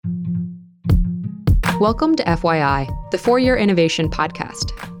Welcome to FYI, the For-Your Innovation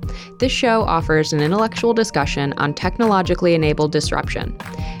podcast. This show offers an intellectual discussion on technologically enabled disruption,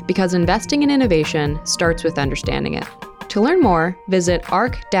 because investing in innovation starts with understanding it. To learn more, visit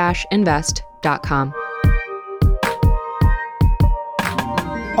ark-invest.com.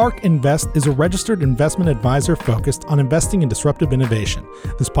 ARK Invest is a registered investment advisor focused on investing in disruptive innovation.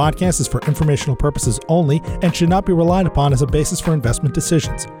 This podcast is for informational purposes only and should not be relied upon as a basis for investment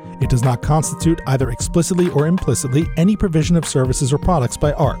decisions. It does not constitute, either explicitly or implicitly, any provision of services or products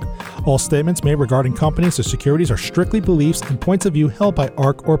by ARK. All statements made regarding companies or securities are strictly beliefs and points of view held by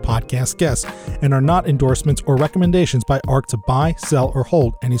ARK or podcast guests and are not endorsements or recommendations by ARK to buy, sell, or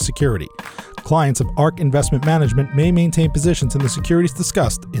hold any security. Clients of ARK Investment Management may maintain positions in the securities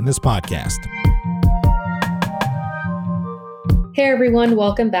discussed in this podcast. Hey everyone,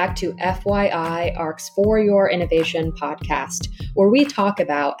 welcome back to FYI, ARK's For Your Innovation podcast, where we talk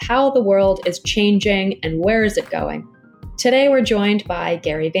about how the world is changing and where is it going. Today we're joined by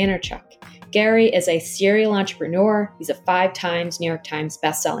Gary Vaynerchuk. Gary is a serial entrepreneur. He's a 5 times New York Times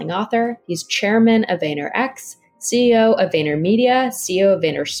bestselling author. He's chairman of VaynerX, CEO of VaynerMedia, CEO of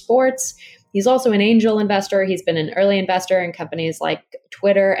VaynerSports. He's also an angel investor. He's been an early investor in companies like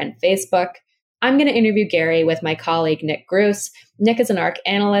Twitter and Facebook. I'm going to interview Gary with my colleague, Nick Gruss. Nick is an ARK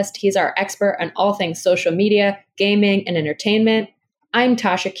analyst. He's our expert on all things social media, gaming, and entertainment. I'm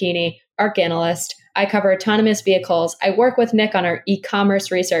Tasha Keeney, ARK analyst. I cover autonomous vehicles. I work with Nick on our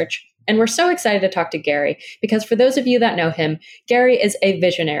e-commerce research. And we're so excited to talk to Gary because for those of you that know him, Gary is a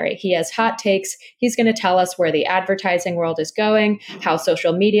visionary. He has hot takes. He's going to tell us where the advertising world is going, how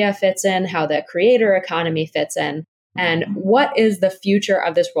social media fits in, how the creator economy fits in, and what is the future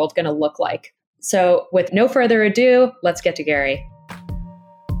of this world going to look like. So with no further ado, let's get to Gary.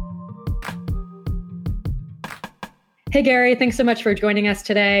 Hey, Gary, thanks so much for joining us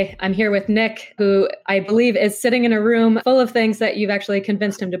today. I'm here with Nick, who I believe is sitting in a room full of things that you've actually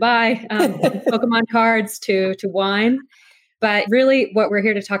convinced him to buy, Pokemon cards to wine. But really what we're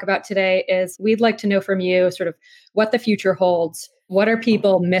here to talk about today is we'd like to know from you sort of what the future holds. What are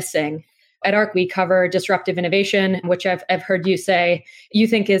people missing? At ARK, we cover disruptive innovation, which I've heard you say you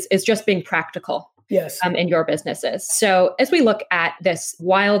think is just being practical. Yes. In your businesses. So as we look at this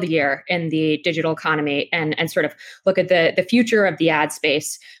wild year in the digital economy and sort of look at the future of the ad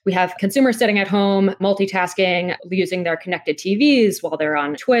space, we have consumers sitting at home, multitasking, using their connected TVs while they're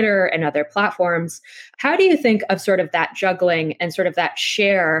on Twitter and other platforms. How do you think of sort of that juggling and sort of that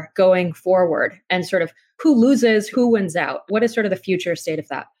share going forward and sort of who loses, who wins out? What is sort of the future state of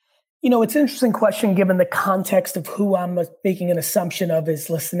that? You know, it's an interesting question given the context of who I'm making an assumption of is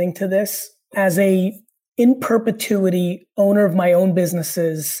listening to this. As a in perpetuity owner of my own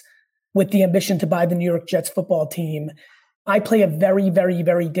businesses with the ambition to buy the New York Jets football team, I play a very, very,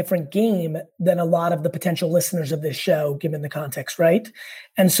 very different game than a lot of the potential listeners of this show, given the context, right?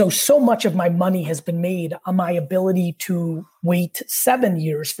 And so much of my money has been made on my ability to wait 7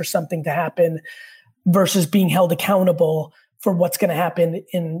 years for something to happen versus being held accountable for what's going to happen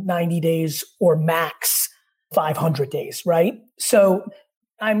in 90 days or max 500 days, right? So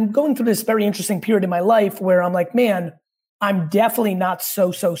I'm going through this very interesting period in my life where I'm like, man, I'm definitely not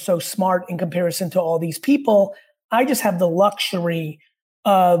so smart in comparison to all these people. I just have the luxury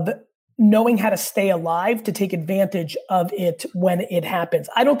of knowing how to stay alive to take advantage of it when it happens.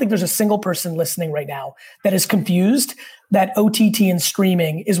 I don't think there's a single person listening right now that is confused that OTT and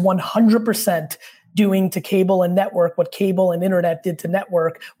streaming is 100% doing to cable and network what cable and internet did to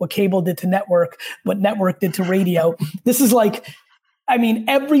network, what cable did to network, what network did to radio. This is like, I mean,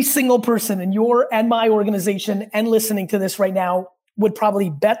 every single person in your and my organization and listening to this right now would probably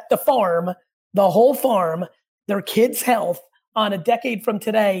bet the whole farm, their kids' health on a decade from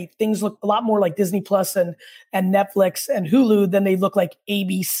today. Things look a lot more like Disney Plus and Netflix and Hulu than they look like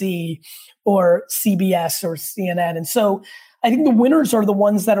ABC or CBS or CNN. And so I think the winners are the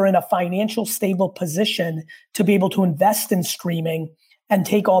ones that are in a financial stable position to be able to invest in streaming and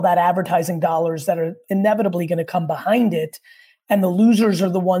take all that advertising dollars that are inevitably going to come behind it. And the losers are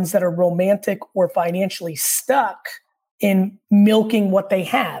the ones that are romantic or financially stuck in milking what they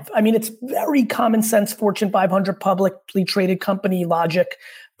have. I mean, it's very common sense Fortune 500 publicly traded company logic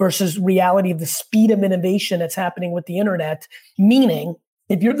versus reality of the speed of innovation that's happening with the internet. Meaning,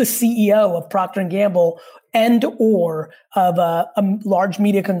 if you're the CEO of Procter & Gamble and or of a large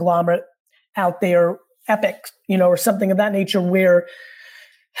media conglomerate out there, Epic, or something of that nature, where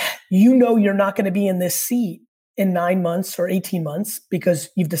you're not going to be in this seat in 9 months or 18 months because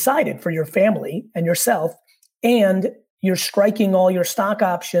you've decided for your family and yourself, and you're striking all your stock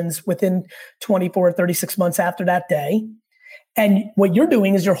options within 24 or 36 months after that day. And what you're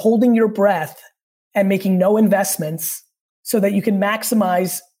doing is you're holding your breath and making no investments so that you can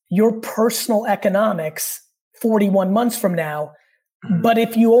maximize your personal economics 41 months from now. But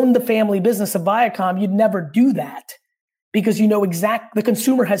if you own the family business of Viacom, you'd never do that because you know the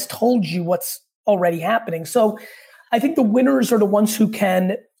consumer has told you what's already happening. So I think the winners are the ones who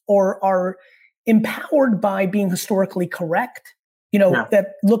can or are empowered by being historically correct,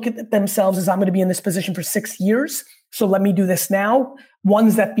 that look at themselves as I'm going to be in this position for 6 years. So let me do this now.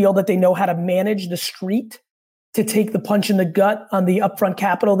 Ones that feel that they know how to manage the street to take the punch in the gut on the upfront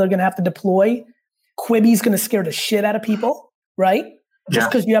capital they're going to have to deploy. Quibi's going to scare the shit out of people, right? Just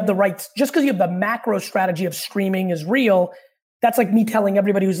because you have the macro strategy of streaming is real. That's like me telling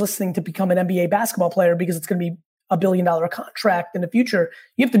everybody who's listening to become an NBA basketball player because it's going to be $1 billion contract in the future.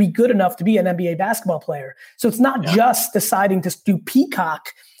 You have to be good enough to be an NBA basketball player. So it's not just deciding to do Peacock.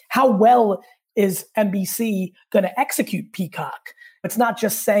 How well is NBC going to execute Peacock? It's not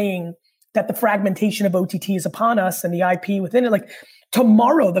just saying that the fragmentation of OTT is upon us and the IP within it. Like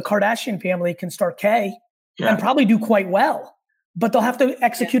tomorrow, the Kardashian family can start K and probably do quite well, but they'll have to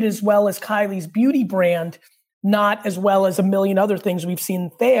execute as well as Kylie's beauty brand, not as well as a million other things we've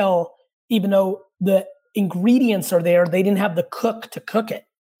seen fail, even though the ingredients are there. They didn't have the cook to cook it.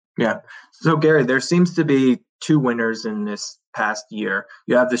 Yeah. So Gary, there seems to be two winners in this past year.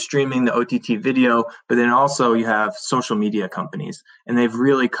 You have the streaming, the OTT video, but then also you have social media companies, and they've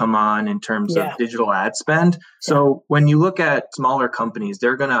really come on in terms of digital ad spend. So when you look at smaller companies,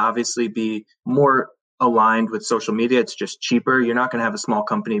 they're going to obviously be more aligned with social media. It's just cheaper. You're not going to have a small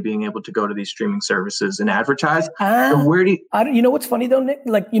company being able to go to these streaming services and advertise. So where do you know what's funny though, Nick?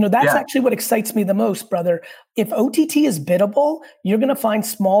 That's actually what excites me the most, brother. If OTT is biddable, you're going to find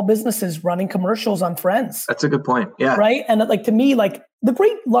small businesses running commercials on Friends. That's a good point. Yeah. Right. And to me, the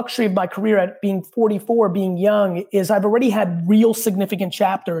great luxury of my career at being 44, being young, is I've already had real significant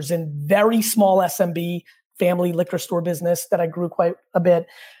chapters in very small SMB family liquor store business that I grew quite a bit.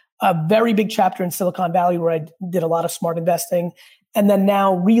 A very big chapter in Silicon Valley where I did a lot of smart investing. And then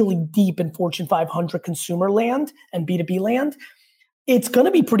now really deep in Fortune 500 consumer land and B2B land. It's going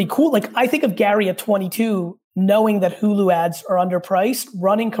to be pretty cool. I think of Gary at 22, knowing that Hulu ads are underpriced,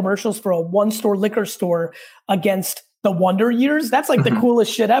 running commercials for a one-store liquor store against the Wonder Years. That's the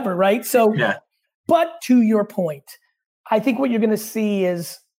coolest shit ever, right? So, but to your point, I think what you're going to see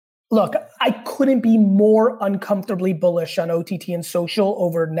is, look, I couldn't be more uncomfortably bullish on OTT and social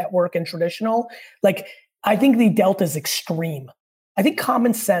over network and traditional. I think the delta is extreme. I think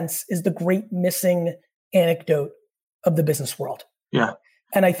common sense is the great missing anecdote of the business world. Yeah.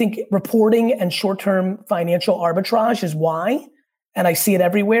 And I think reporting and short-term financial arbitrage is why, and I see it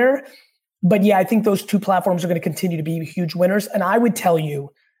everywhere. But I think those two platforms are going to continue to be huge winners. And I would tell you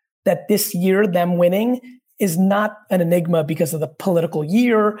that this year, them winning is not an enigma because of the political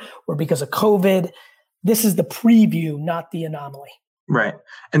year or because of COVID. This is the preview, not the anomaly. Right.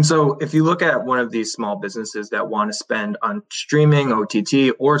 And so if you look at one of these small businesses that want to spend on streaming,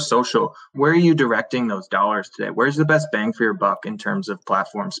 OTT, or social, where are you directing those dollars today? Where's the best bang for your buck in terms of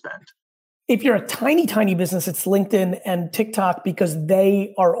platform spend? If you're a tiny, tiny business, it's LinkedIn and TikTok because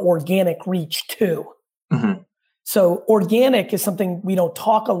they are organic reach too. Mm-hmm. So organic is something we don't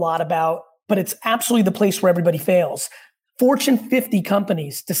talk a lot about, but it's absolutely the place where everybody fails. Fortune 50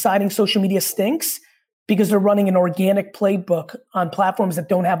 companies deciding social media stinks because they're running an organic playbook on platforms that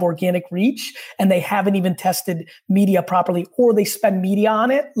don't have organic reach and they haven't even tested media properly, or they spend media on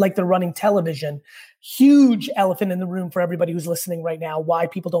it like they're running television. Huge elephant in the room for everybody who's listening right now, why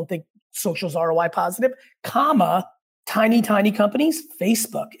people don't think social's ROI positive, tiny, tiny companies,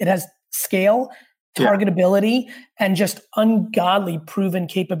 Facebook. It has scale, targetability, and just ungodly proven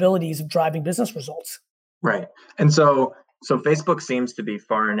capabilities of driving business results. Right. And so Facebook seems to be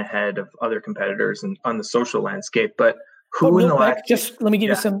far and ahead of other competitors on the social landscape, but just let me give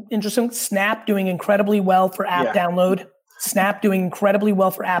you some interesting. Snap doing incredibly well for app download. Snap doing incredibly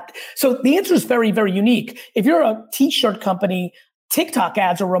well for app. So the answer is very, very unique. If you're a t-shirt company, TikTok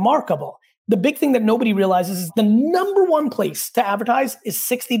ads are remarkable. The big thing that nobody realizes is the number one place to advertise is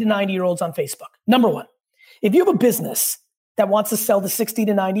 60 to 90-year-olds on Facebook. Number one. If you have a business that wants to sell to 60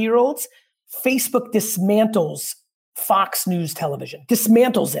 to 90-year-olds, Facebook dismantles Fox News television,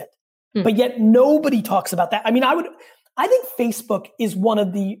 dismantles it. But yet nobody talks about that. I mean, I think Facebook is one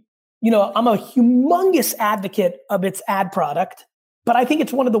of the, I'm a humongous advocate of its ad product, but I think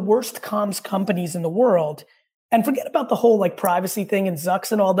it's one of the worst comms companies in the world. And forget about the whole privacy thing and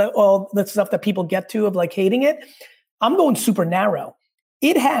Zucks and all the stuff that people get to of hating it. I'm going super narrow.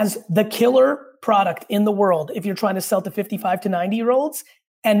 It has the killer product in the world if you're trying to sell to 55 to 90-year-olds.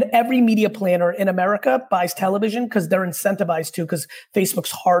 And every media planner in America buys television because they're incentivized to, because Facebook's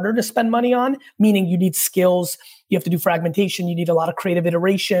harder to spend money on, meaning you need skills, you have to do fragmentation, you need a lot of creative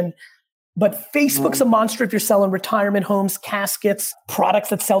iteration. But Facebook's a monster if you're selling retirement homes, caskets, products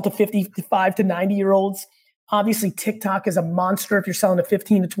that sell to 55 to 90-year-olds. Obviously, TikTok is a monster if you're selling to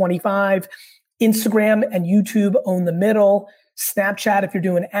 15 to 25. Instagram and YouTube own the middle. Snapchat, if you're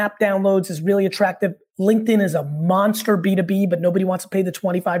doing app downloads, is really attractive. LinkedIn is a monster B2B, but nobody wants to pay the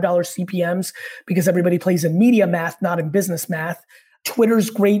 $25 CPMs because everybody plays in media math, not in business math. Twitter's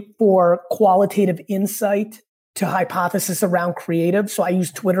great for qualitative insight to hypothesis around creative. So I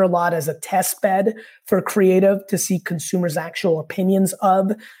use Twitter a lot as a test bed for creative to see consumers' actual opinions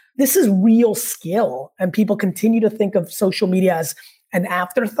of. This is real skill. And people continue to think of social media as an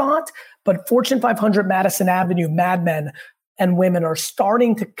afterthought, but Fortune 500, Madison Avenue, Mad Men, and women are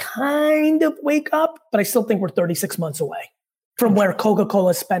starting to kind of wake up, but I still think we're 36 months away from where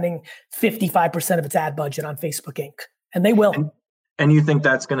Coca-Cola is spending 55% of its ad budget on Facebook Inc. And they will. And you think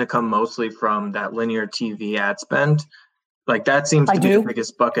that's going to come mostly from that linear TV ad spend? Like that seems to be the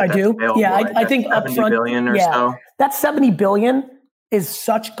biggest bucket that's available. Yeah, right? I think $70 upfront, billion or so. That $70 billion is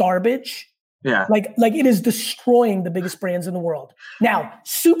such garbage. Yeah. Like it is destroying the biggest brands in the world. Now,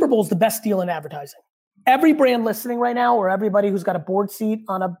 Super Bowl is the best deal in advertising. Every brand listening right now, or everybody who's got a board seat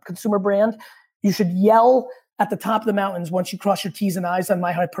on a consumer brand, you should yell at the top of the mountains once you cross your T's and I's on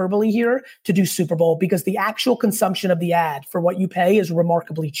my hyperbole here to do Super Bowl, because the actual consumption of the ad for what you pay is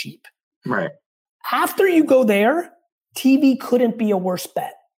remarkably cheap. Right. After you go there, TV couldn't be a worse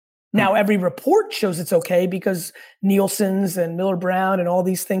bet. Now, every report shows it's okay because Nielsen's and Miller Brown and all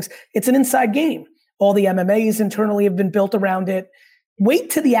these things, it's an inside game. All the MMAs internally have been built around it.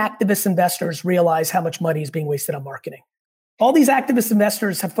 Wait till the activist investors realize how much money is being wasted on marketing. All these activist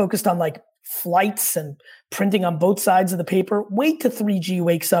investors have focused on like flights and printing on both sides of the paper. Wait till 3G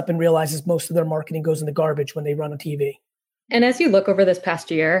wakes up and realizes most of their marketing goes in the garbage when they run on TV. And as you look over this past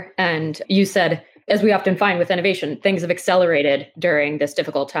year, and you said, as we often find with innovation, things have accelerated during this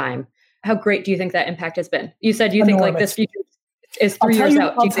difficult time. How great do you think that impact has been? You said you think like this future is 3 years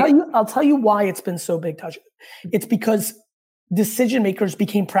out. I'll tell you why it's been so big, Taj. It's because decision makers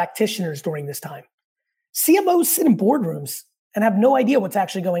became practitioners during this time. CMOs sit in boardrooms and have no idea what's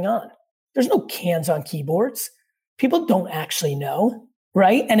actually going on. There's no cans on keyboards. People don't actually know,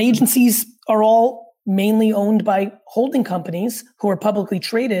 right? And agencies are all mainly owned by holding companies who are publicly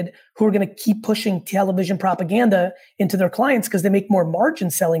traded, who are going to keep pushing television propaganda into their clients because they make more margin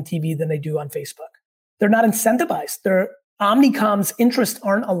selling TV than they do on Facebook. They're not incentivized. Their Omnicom's interests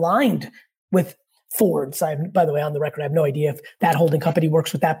aren't aligned with Ford's. By the way, on the record, I have no idea if that holding company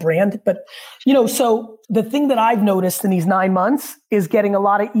works with that brand. But, so the thing that I've noticed in these 9 months is getting a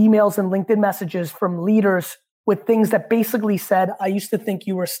lot of emails and LinkedIn messages from leaders with things that basically said, I used to think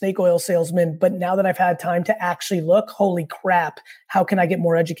you were a snake oil salesman, but now that I've had time to actually look, holy crap, how can I get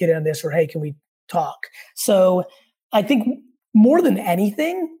more educated on this? Or, hey, can we talk? So I think more than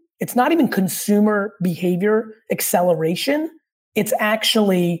anything, it's not even consumer behavior acceleration. It's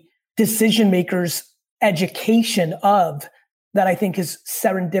actually decision makers' education of that I think has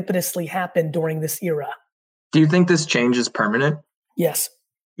serendipitously happened during this era. Do you think this change is permanent? Yes.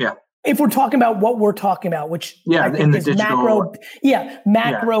 Yeah. If we're talking about what we're talking about, which I think in the is digital,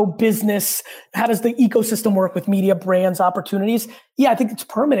 macro business, how does the ecosystem work with media, brands, opportunities? Yeah, I think it's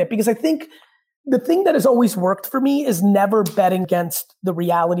permanent because I think the thing that has always worked for me is never betting against the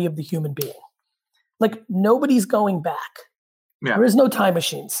reality of the human being. Like nobody's going back. Yeah. There is no time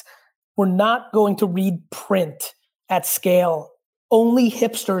machines. We're not going to read print at scale. Only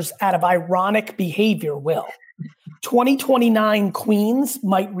hipsters out of ironic behavior will. 2029 queens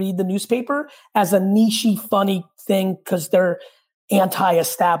might read the newspaper as a niche-y, funny thing because they're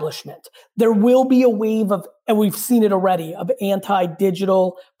anti-establishment. There will be a wave of, and we've seen it already, of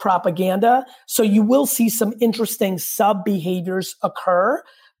anti-digital propaganda. So you will see some interesting sub-behaviors occur,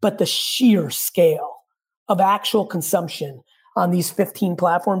 but the sheer scale of actual consumption on these 15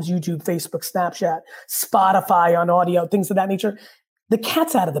 platforms, YouTube, Facebook, Snapchat, Spotify on audio, things of that nature, the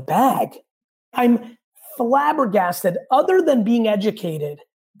cat's out of the bag. I'm flabbergasted, other than being educated,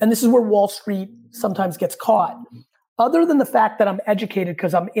 and this is where Wall Street sometimes gets caught, other than the fact that I'm educated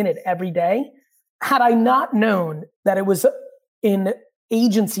because I'm in it every day, had I not known that it was in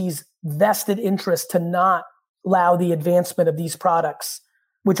agencies' vested interest to not allow the advancement of these products,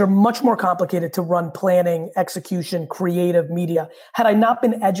 which are much more complicated to run planning, execution, creative media, had I not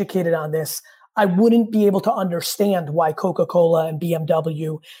been educated on this, I wouldn't be able to understand why Coca-Cola and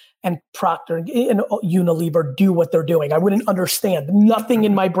BMW and Procter and Unilever do what they're doing. I wouldn't understand. Nothing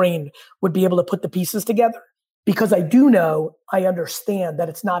in my brain would be able to put the pieces together. because I do know, I understand that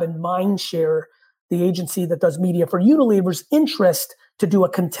it's not in Mindshare, the agency that does media for Unilever's interest to do a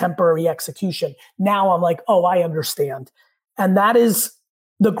contemporary execution. Now I'm like, oh, I understand. And that is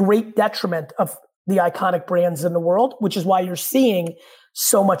the great detriment of the iconic brands in the world, which is why you're seeing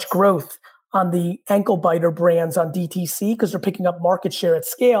so much growth on the ankle biter brands on DTC, because they're picking up market share at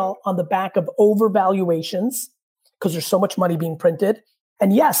scale on the back of overvaluations, because there's so much money being printed.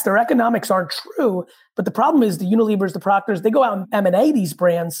 And yes, their economics aren't true, but the problem is the Unilevers, the Procters, they go out and M&A these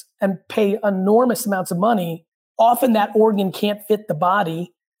brands and pay enormous amounts of money. Often that organ can't fit the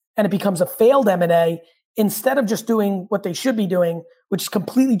body and it becomes a failed M&A instead of just doing what they should be doing, which is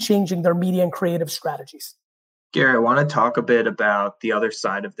completely changing their media and creative strategies. Gary, I want to talk a bit about the other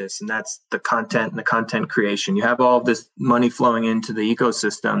side of this, and that's the content and the content creation. You have all of this money flowing into the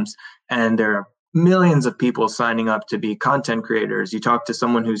ecosystems, and there are millions of people signing up to be content creators. You talk to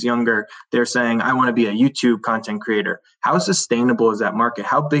someone who's younger, they're saying, I want to be a YouTube content creator. How sustainable is that market?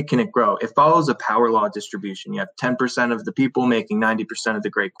 How big can it grow? It follows a power law distribution. You have 10% of the people making 90% of the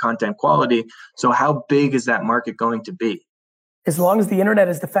great content quality. So how big is that market going to be? As long as the internet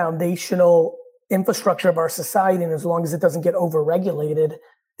is the foundational infrastructure of our society, and as long as it doesn't get overregulated,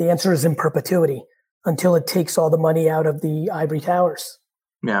 the answer is in perpetuity until it takes all the money out of the ivory towers.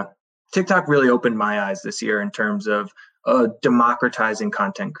 Yeah. TikTok really opened my eyes this year in terms of democratizing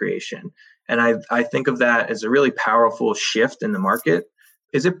content creation. And I think of that as a really powerful shift in the market.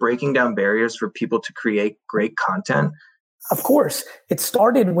 Is it breaking down barriers for people to create great content? Of course. It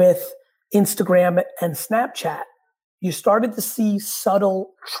started with Instagram and Snapchat. You started to see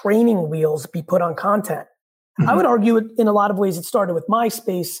subtle training wheels be put on content. Mm-hmm. I would argue in a lot of ways it started with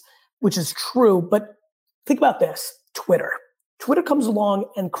MySpace, which is true. But think about this, Twitter. Twitter comes along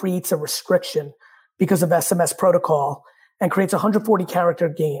and creates a restriction because of SMS protocol and creates a 140 character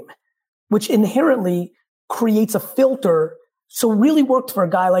game, which inherently creates a filter. So really worked for a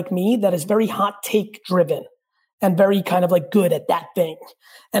guy like me that is very hot take driven and very kind of like good at that thing.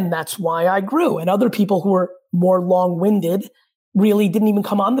 And that's why I grew. And other people who were more long-winded really didn't even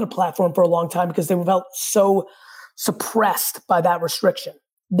come onto the platform for a long time because they felt so suppressed by that restriction.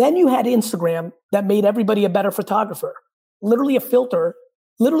 Then you had Instagram that made everybody a better photographer. Literally a filter,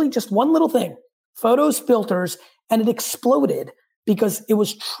 literally just one little thing, photos, filters, and it exploded because it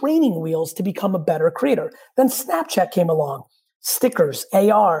was training wheels to become a better creator. Then Snapchat came along, stickers,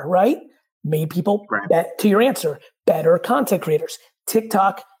 AR, right? Made people, to your answer, better content creators.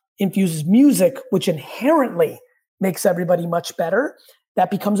 TikTok infuses music, which inherently makes everybody much better. That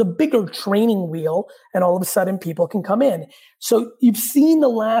becomes a bigger training wheel, and all of a sudden people can come in. So you've seen the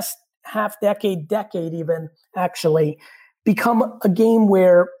last half decade even, actually, become a game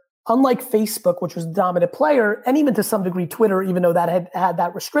where, unlike Facebook, which was the dominant player, and even to some degree Twitter, even though that had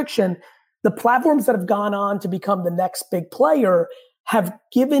that restriction, the platforms that have gone on to become the next big player have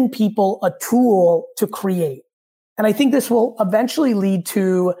given people a tool to create. And I think this will eventually lead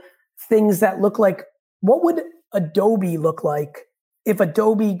to things that look like, what would Adobe look like if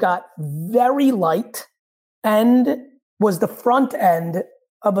Adobe got very light and was the front end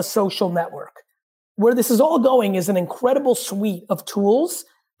of a social network? Where this is all going is an incredible suite of tools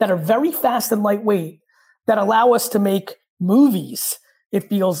that are very fast and lightweight that allow us to make movies, it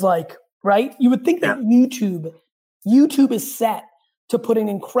feels like, right? You would think that YouTube is set to put an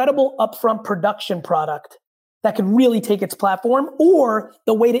incredible upfront production product that can really take its platform, or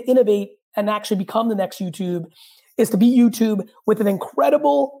the way to innovate and actually become the next YouTube is to be YouTube with an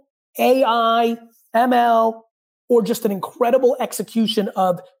incredible AI, ML, or just an incredible execution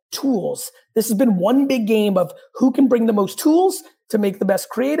of tools. This has been one big game of who can bring the most tools to make the best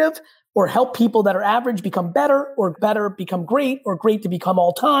creative, or help people that are average become better, or better become great, or great to become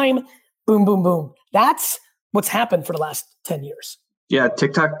all time. Boom, boom, boom. That's what's happened for the last 10 years. Yeah,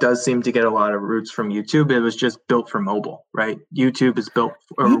 TikTok does seem to get a lot of roots from YouTube. It was just built for mobile, right? YouTube is built,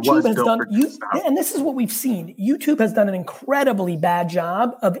 or was built for desktop. And this is what we've seen. YouTube has done an incredibly bad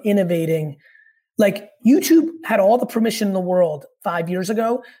job of innovating. Like, YouTube had all the permission in the world 5 years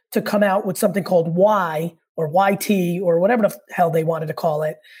ago to come out with something called Y or YT or whatever the hell they wanted to call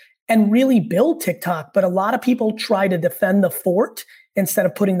it, and really build TikTok. But a lot of people try to defend the fort instead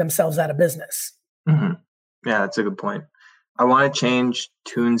of putting themselves out of business. Mm-hmm. Yeah, that's a good point. I want to change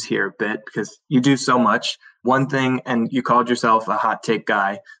tunes here a bit because you do so much. One thing, and you called yourself a hot take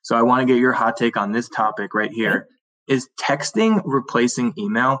guy, so I want to get your hot take on this topic right here. Is texting replacing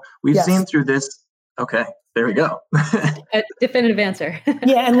email? We've seen through this. Okay, there we go. A definitive answer.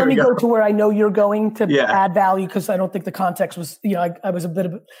 Yeah, and let me go to where I know you're going to add value, because I don't think the context was, I was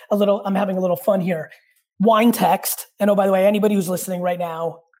I'm having a little fun here. Wine text. And oh, by the way, anybody who's listening right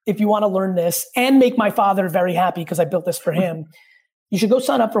now, if you want to learn this and make my father very happy because I built this for him, you should go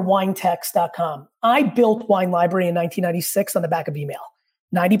sign up for winetext.com. I built Wine Library in 1996 on the back of email.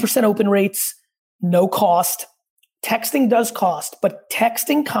 90% open rates, no cost. Texting does cost, but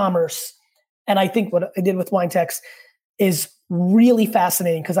texting commerce, and I think what I did with WineText is really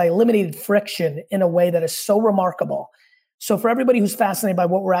fascinating because I eliminated friction in a way that is so remarkable. So for everybody who's fascinated by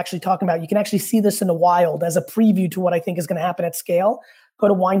what we're actually talking about, you can actually see this in the wild as a preview to what I think is going to happen at scale. Go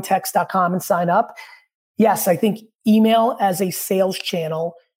to winetext.com and sign up. Yes, I think email as a sales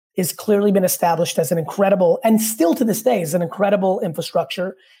channel is clearly been established as an incredible, and still to this day is an incredible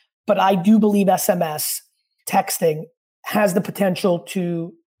infrastructure. But I do believe SMS, texting, has the potential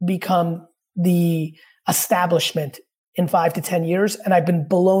to become the establishment in 5 to 10 years. And I've been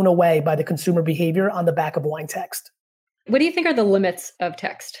blown away by the consumer behavior on the back of WineText. What do you think are the limits of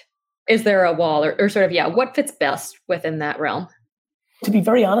text? Is there a wall or sort of, what fits best within that realm? To be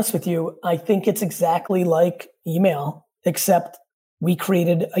very honest with you, I think it's exactly like email, except we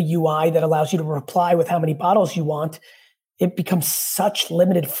created a UI that allows you to reply with how many bottles you want. It becomes such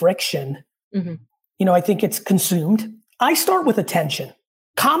limited friction. Mm-hmm. I think it's consumed. I start with attention.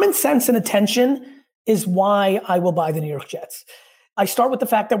 Common sense and attention is why I will buy the New York Jets. I start with the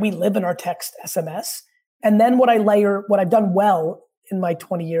fact that we live in our text SMS. And then what I've done well in my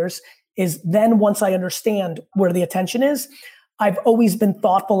 20 years is then once I understand where the attention is, I've always been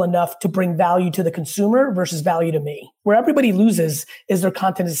thoughtful enough to bring value to the consumer versus value to me. Where everybody loses is their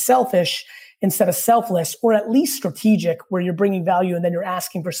content is selfish instead of selfless, or at least strategic, where you're bringing value and then you're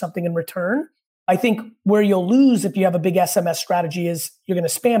asking for something in return. I think where you'll lose if you have a big SMS strategy is you're going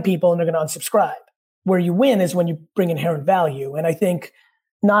to spam people and they're going to unsubscribe. Where you win is when you bring inherent value. And I think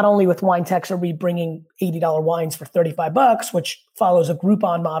not only with WineText are we bringing $80 wines for $35, which follows a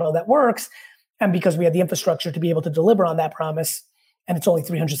Groupon model that works, and because we have the infrastructure to be able to deliver on that promise, and it's only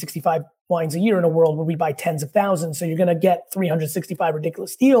 365 wines a year in a world where we buy tens of thousands, so you're going to get 365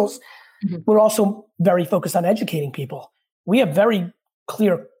 ridiculous deals. Mm-hmm. We're also very focused on educating people. We have very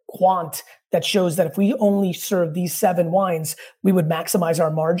clear quant that shows that if we only serve these 7 wines, we would maximize our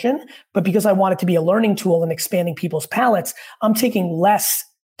margin. But because I want it to be a learning tool and expanding people's palates, I'm taking less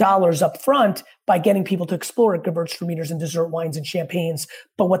dollars up front by getting people to explore Gewürztraminers and dessert wines and champagnes.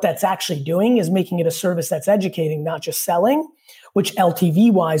 But what that's actually doing is making it a service that's educating, not just selling, which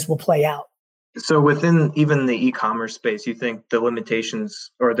LTV-wise will play out. So within even the e-commerce space, you think the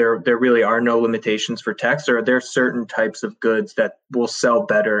limitations, or there really are no limitations for text, or are there certain types of goods that will sell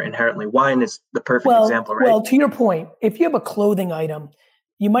better inherently? Wine is the perfect example, right? Well, to your point, if you have a clothing item,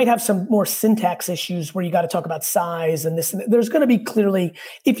 you might have some more syntax issues where you got to talk about size and this. And there's going to be clearly,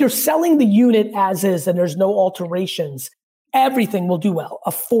 if you're selling the unit as is and there's no alterations, everything will do well.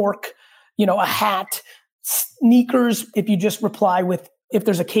 A fork, a hat, sneakers, if you just reply with, if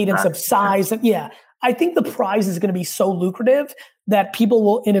there's a cadence of size. And I think the prize is going to be so lucrative that people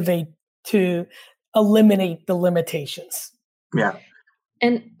will innovate to eliminate the limitations. Yeah.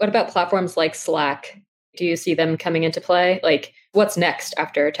 And what about platforms like Slack? Do you see them coming into play? Like, what's next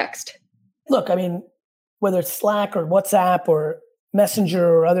after text? Look, I mean, whether it's Slack or WhatsApp or Messenger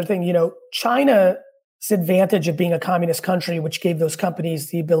or other thing, China's advantage of being a communist country, which gave those companies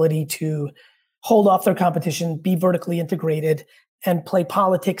the ability to hold off their competition, be vertically integrated, and play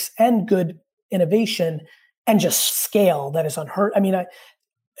politics and good innovation and just scale that is unheard. I mean,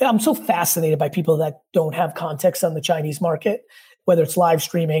 I'm so fascinated by people that don't have context on the Chinese market, whether it's live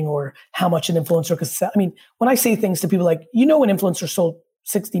streaming or how much an influencer could sell. I mean, when I say things to people like, an influencer sold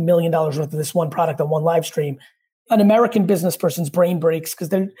 $60 million worth of this one product on one live stream, an American business person's brain breaks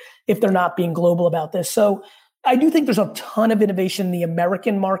because if they're not being global about this. So I do think there's a ton of innovation in the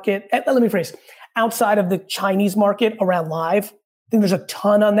American market. Let me phrase, outside of the Chinese market around live. I think there's a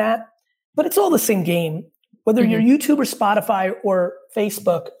ton on that, but it's all the same game. Whether you're YouTube or Spotify or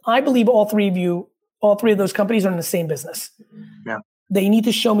Facebook, I believe all three of those companies are in the same business. Yeah. They need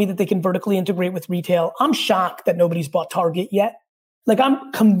to show me that they can vertically integrate with retail. I'm shocked that nobody's bought Target yet. Like,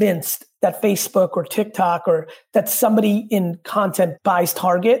 I'm convinced that Facebook or TikTok or that somebody in content buys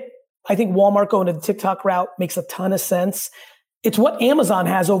Target. I think Walmart going to the TikTok route makes a ton of sense. It's what Amazon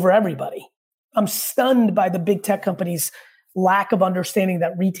has over everybody. I'm stunned by the big tech companies' lack of understanding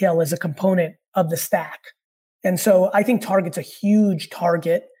that retail is a component of the stack. And so I think Target's a huge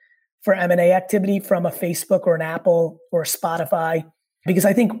target for M&A activity from a Facebook or an Apple or a Spotify, because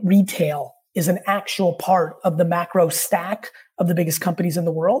I think retail is an actual part of the macro stack of the biggest companies in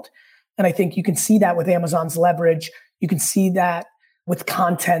the world. And I think you can see that with Amazon's leverage. You can see that with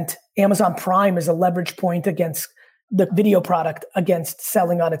content. Amazon Prime is a leverage point against the video product against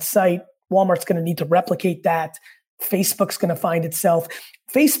selling on its site. Walmart's going to need to replicate that. Facebook's going to find itself.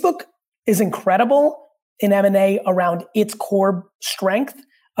 Facebook is incredible in M&A around its core strength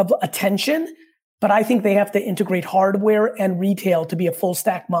of attention, but I think they have to integrate hardware and retail to be a full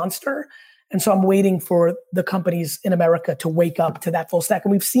stack monster. And so I'm waiting for the companies in America to wake up to that full stack.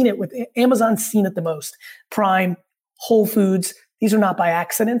 And we've seen it with Amazon's seen it the most. Prime, Whole Foods, these are not by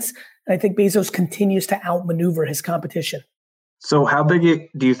accidents. And I think Bezos continues to outmaneuver his competition. So how big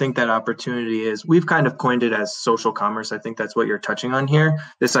do you think that opportunity is? We've kind of coined it as social commerce. I think that's what you're touching on here.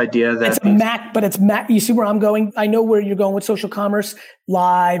 This idea that it's Mac. You see where I'm going? I know where you're going with social commerce,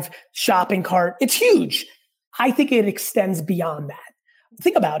 live, shopping cart. It's huge. I think it extends beyond that.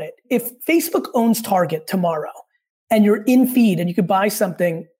 Think about it. If Facebook owns Target tomorrow and you're in feed and you could buy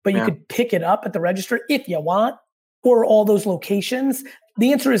something, but you could pick it up at the register if you want, or all those locations,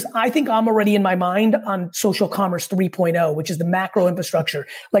 the answer is, I think I'm already in my mind on social commerce 3.0, which is the macro infrastructure.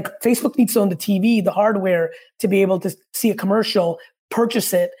 Like Facebook needs to own the TV, the hardware to be able to see a commercial,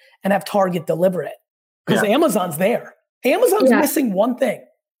 purchase it, and have Target deliver it. Because Amazon's there. Amazon's missing one thing,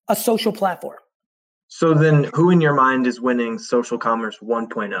 a social platform. So then who in your mind is winning social commerce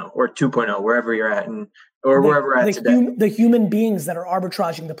 1.0 or 2.0, wherever you're at, or wherever we're at today? The human beings that are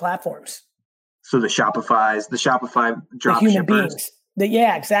arbitraging the platforms. So the Shopify drop the human shippers. Beings.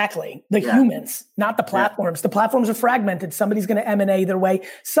 Exactly. The humans, not the platforms. The platforms are fragmented. Somebody's going to M&A their way.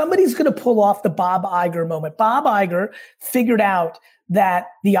 Somebody's going to pull off the Bob Iger moment. Bob Iger figured out that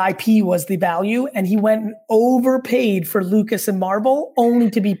the IP was the value, and he went and overpaid for Lucas and Marvel, only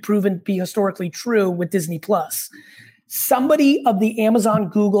to be proven to be historically true with Disney Plus. Somebody of the Amazon,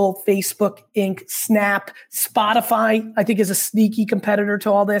 Google, Facebook, Inc., Snap, Spotify, I think is a sneaky competitor to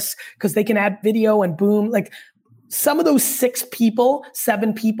all this because they can add video and boom. Like some of those 7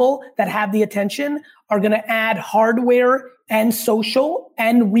 people that have the attention are going to add hardware and social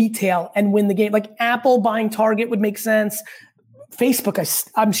and retail and win the game. Like Apple buying Target would make sense. Facebook,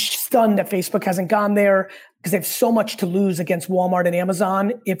 I'm stunned that Facebook hasn't gone there because they have so much to lose against Walmart and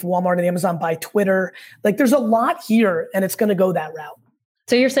Amazon. If Walmart and Amazon buy Twitter, like there's a lot here and it's going to go that route.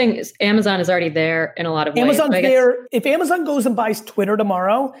 So you're saying Amazon is already there in a lot of ways. Amazon's there. If Amazon goes and buys Twitter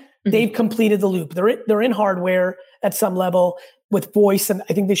tomorrow, they've completed the loop. They're in hardware at some level with voice. And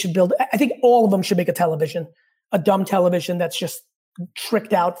I think they should I think all of them should make a television, a dumb television that's just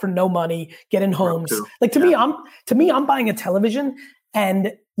tricked out for no money, get in homes. Like to me, I'm buying a television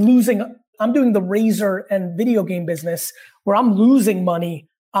and losing. I'm doing the razor and video game business where I'm losing money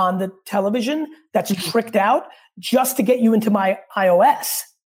on the television that's tricked out just to get you into my iOS.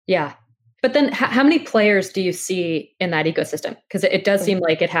 Yeah. But then how many players do you see in that ecosystem? Because it does seem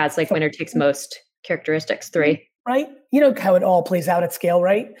like it has like winner takes most characteristics, 3. Right? You know how it all plays out at scale,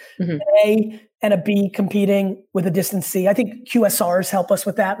 right? An A and a B competing with a distant C. I think QSRs help us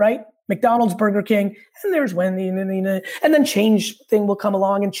with that, right? McDonald's, Burger King, and there's Wendy, and then change thing will come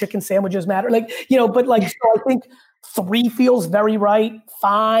along and chicken sandwiches matter. So I think 3 feels very right.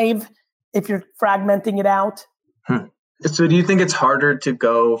 5, if you're fragmenting it out. So do you think it's harder to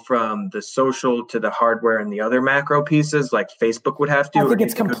go from the social to the hardware and the other macro pieces like Facebook would have to? I think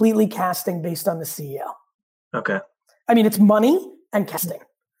it's completely casting based on the CEO. Okay. I mean, it's money and casting.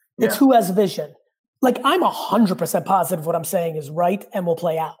 It's who has vision. Like I'm 100% positive what I'm saying is right and will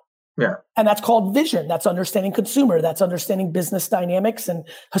play out. Yeah. And that's called vision. That's understanding consumer. That's understanding business dynamics and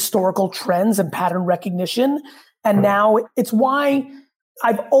historical trends and pattern recognition. And now it's why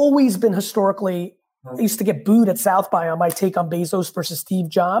I've always been historically, I used to get booed at South by on my take on Bezos versus Steve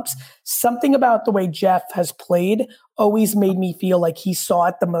Jobs. Something about the way Jeff has played always made me feel like he saw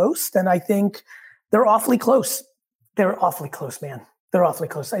it the most. And I think they're awfully close. They're awfully close, man. They're awfully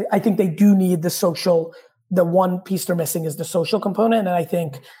close. I think they do need the social. The one piece they're missing is the social component. And I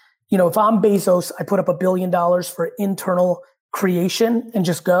think, if I'm Bezos, I put up $1 billion for internal creation and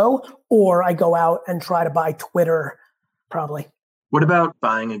just go, or I go out and try to buy Twitter, probably. What about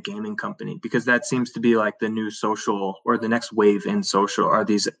buying a gaming company? Because that seems to be like the new social or the next wave in social. Are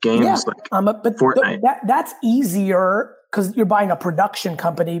these games like Fortnite? That's easier because you're buying a production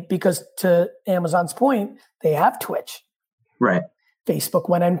company because to Amazon's point, they have Twitch. Right. Facebook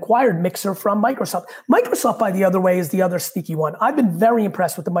went and acquired Mixer from Microsoft. Microsoft, by the other way, is the other sneaky one. I've been very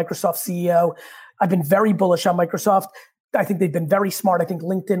impressed with the Microsoft CEO. I've been very bullish on Microsoft. I think they've been very smart. I think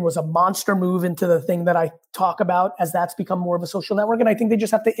LinkedIn was a monster move into the thing that I talk about as that's become more of a social network. And I think they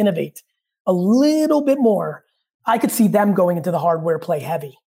just have to innovate a little bit more. I could see them going into the hardware play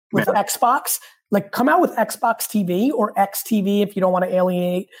heavy with Xbox. Like come out with Xbox TV or XTV if you don't want to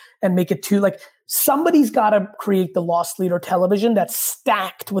alienate and make it too like somebody's got to create the loss leader television that's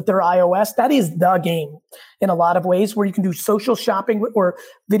stacked with their iOS. That is the game in a lot of ways where you can do social shopping or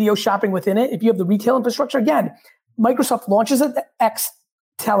video shopping within it. If you have the retail infrastructure, again, Microsoft launches an X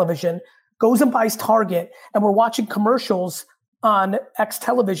television, goes and buys Target, and we're watching commercials on X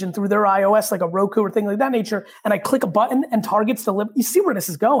television through their iOS, like a Roku or thing like that nature, and I click a button and Target's delivered. You see where this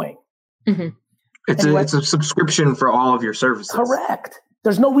is going. Mm-hmm. It's a subscription for all of your services. Correct.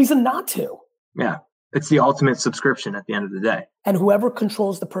 There's no reason not to. Yeah. It's the ultimate subscription at the end of the day. And whoever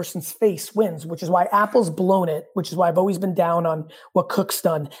controls the person's face wins, which is why Apple's blown it, which is why I've always been down on what Cook's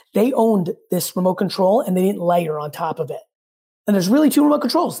done. They owned this remote control and they didn't layer on top of it. And there's really two remote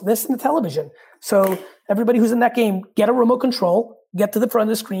controls, this and the television. So everybody who's in that game, get a remote control, get to the front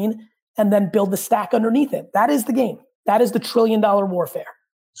of the screen, and then build the stack underneath it. That is the game. That is the $1 trillion warfare.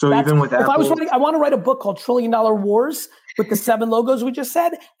 So even with Apple, I want to write a book called $1 Trillion Wars with the 7 logos we just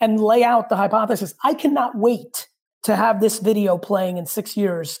said and lay out the hypothesis. I cannot wait to have this video playing in 6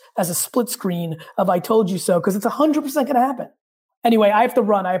 years as a split screen of I told you so, because it's 100% going to happen. Anyway, I have to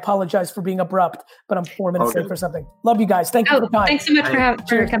run. I apologize for being abrupt, but I'm 4 minutes late for something. Love you guys. Thank you for the time. Thanks so much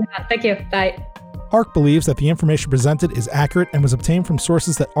for coming on. Thank you. Bye. ARK believes that the information presented is accurate and was obtained from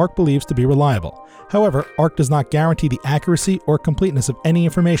sources that ARK believes to be reliable. However, ARK does not guarantee the accuracy or completeness of any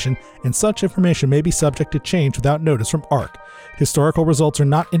information, and such information may be subject to change without notice from ARK. Historical results are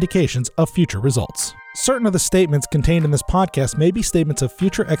not indications of future results. Certain of the statements contained in this podcast may be statements of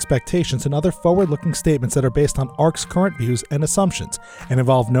future expectations and other forward-looking statements that are based on ARK's current views and assumptions, and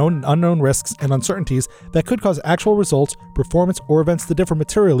involve known and unknown risks and uncertainties that could cause actual results, performance, or events to differ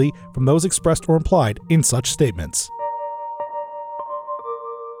materially from those expressed or implied in such statements.